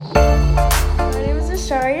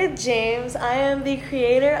Sharia James. I am the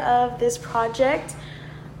creator of this project.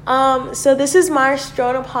 So this is my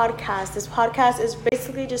Strona Podcast. This podcast is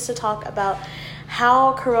basically just to talk about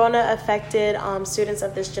how Corona affected students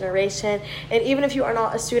of this generation. And even if you are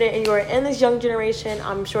not a student and you are in this young generation,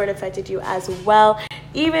 I'm sure it affected you as well.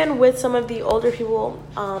 Even with some of the older people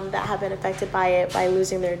that have been affected by it, by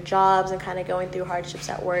losing their jobs and kind of going through hardships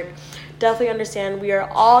at work. Definitely understand. We are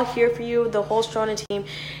all here for you. The whole Strona team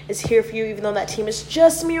is here for you, even though that team is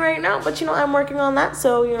just me right now. But, I'm working on that.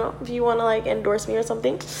 So, if you want to, endorse me or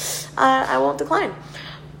something, I won't decline.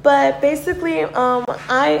 But basically,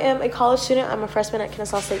 I am a college student. I'm a freshman at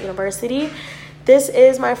Kennesaw State University. This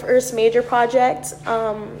is my first major project.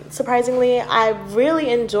 Surprisingly, I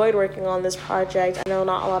really enjoyed working on this project. I know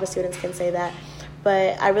not a lot of students can say that,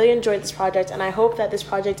 but I really enjoyed this project, and I hope that this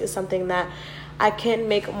project is something that I can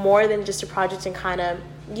make more than just a project and kind of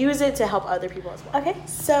use it to help other people as well. Okay,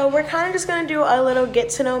 so we're kind of just going to do a little get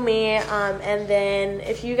to know me, and then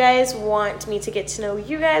if you guys want me to get to know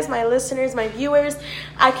you guys, my listeners, my viewers,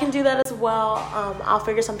 I can do that as well. I'll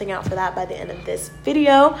figure something out for that by the end of this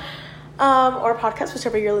video. Or podcast,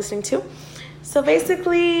 whichever you're listening to. So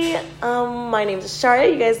basically, my name is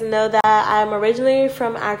Sharia. You guys know that I'm originally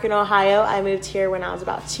from Akron, Ohio. I moved here when I was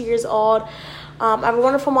about 2 years old. I have a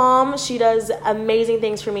wonderful mom. She does amazing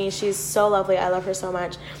things for me. She's so lovely. I love her so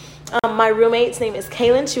much. My roommate's name is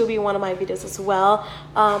Kaylin. She will be in one of my videos as well.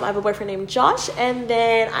 I have a boyfriend named Josh. And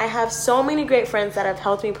then I have so many great friends that have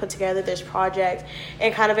helped me put together this project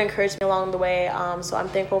and kind of encouraged me along the way. So I'm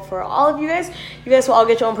thankful for all of you guys. You guys will all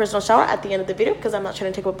get your own personal shower at the end of the video because I'm not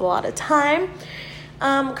trying to take up a lot of time.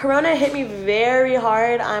 Corona hit me very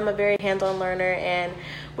hard. I'm a very hands-on learner, and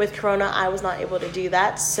with Corona, I was not able to do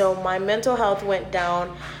that. So my mental health went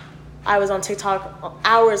down. I was on TikTok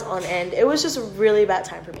hours on end. It was just a really bad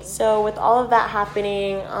time for me. So with all of that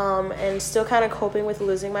happening and still kind of coping with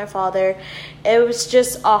losing my father, it was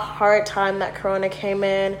just a hard time that Corona came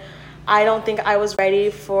in. I don't think I was ready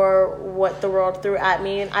for what the world threw at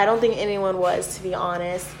me. I don't think anyone was, to be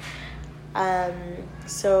honest.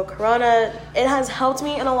 So Corona, it has helped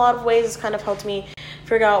me in a lot of ways. It's kind of helped me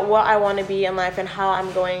figure out what I want to be in life and how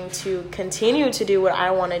I'm going to continue to do what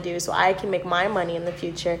I want to do so I can make my money in the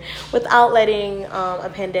future without letting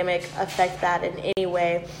a pandemic affect that in any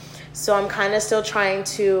way. So I'm kind of still trying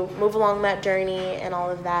to move along that journey and all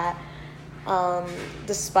of that,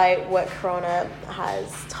 despite what Corona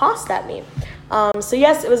has tossed at me. So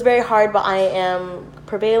yes, it was very hard, but I am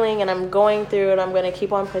prevailing and I'm going through it. I'm going to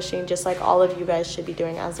keep on pushing just like all of you guys should be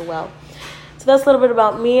doing as well. So that's a little bit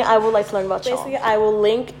about me. I would like to learn about y'all. Basically, I will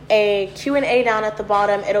link a Q&A down at the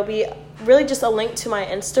bottom. It'll be really just a link to my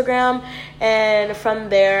Instagram. And from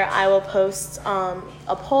there, I will post a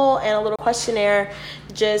poll and a little questionnaire,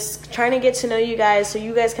 just trying to get to know you guys so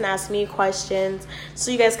you guys can ask me questions.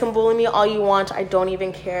 So you guys can bully me all you want. I don't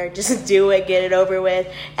even care. Just do it. Get it over with.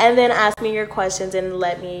 And then ask me your questions and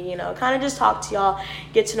let me, kind of just talk to y'all,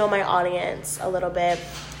 get to know my audience a little bit.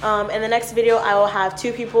 In the next video, I will have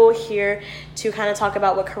two people here to kind of talk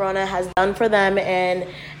about what Corona has done for them and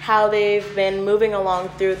how they've been moving along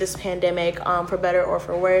through this pandemic, for better or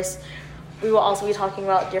for worse. We will also be talking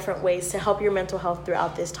about different ways to help your mental health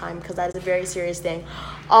throughout this time, because that is a very serious thing.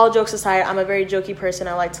 All jokes aside, I'm a very jokey person.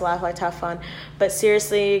 I like to laugh, I like to have fun. But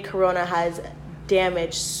seriously, Corona has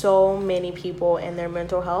damaged so many people in their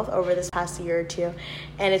mental health over this past year or two,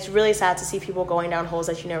 and it's really sad to see people going down holes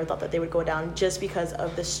that you never thought that they would go down just because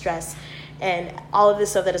of the stress and all of this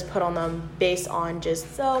stuff that is put on them based on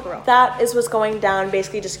just that is what's going down.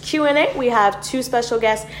 Basically just Q&A. We have two special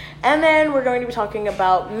guests, and then we're going to be talking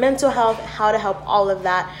about mental health, how to help all of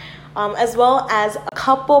that, as well as a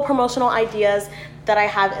couple promotional ideas that I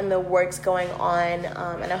have in the works going on,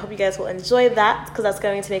 and I hope you guys will enjoy that, because that's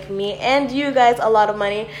going to make me and you guys a lot of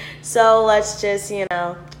money. So let's just,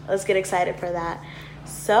 let's get excited for that.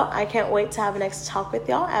 So I can't wait to have a next talk with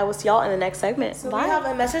y'all. I will see y'all in the next segment. So Bye. We have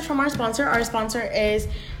a message from our sponsor. Our sponsor is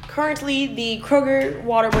currently the Kroger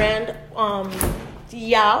water brand.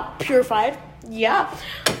 Purified. Yeah.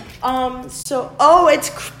 It's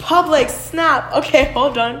Publix. Snap. Okay,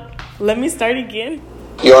 hold on. Let me start again.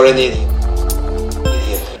 You're an idiot.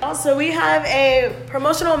 Also, we have a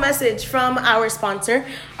promotional message from our sponsor.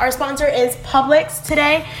 Our sponsor is Publix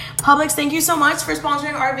today. Publix, thank you so much for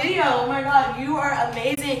sponsoring our video. Oh my God, you are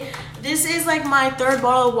amazing. This is like my third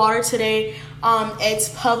bottle of water today. It's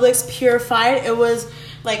Publix Purified. It was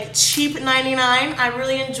like cheap 99. I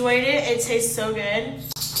really enjoyed it. It tastes so good.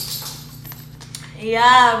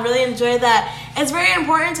 Yeah, I really enjoyed that. It's very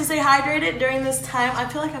important to stay hydrated during this time. I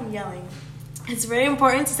feel like I'm yelling. It's very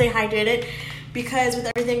important to stay hydrated, because with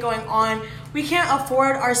everything going on, we can't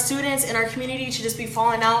afford our students in our community to just be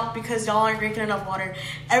falling out because y'all aren't drinking enough water.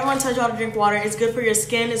 Everyone tells y'all to drink water. It's good for your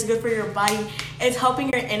skin. It's good for your body. It's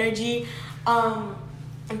helping your energy. And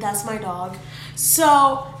that's my dog.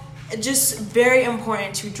 So just very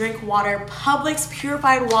important to drink water. Publix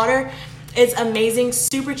purified water. It's amazing,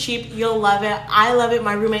 super cheap. You'll love it. I love it.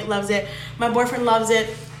 My roommate loves it. My boyfriend loves it.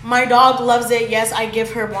 My dog loves it. Yes, I give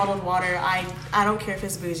her bottled water. I don't care if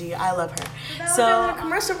it's bougie. I love her. So a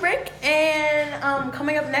commercial break, and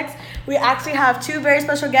coming up next, we actually have two very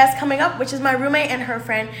special guests coming up, which is my roommate and her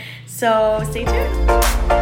friend. So stay tuned.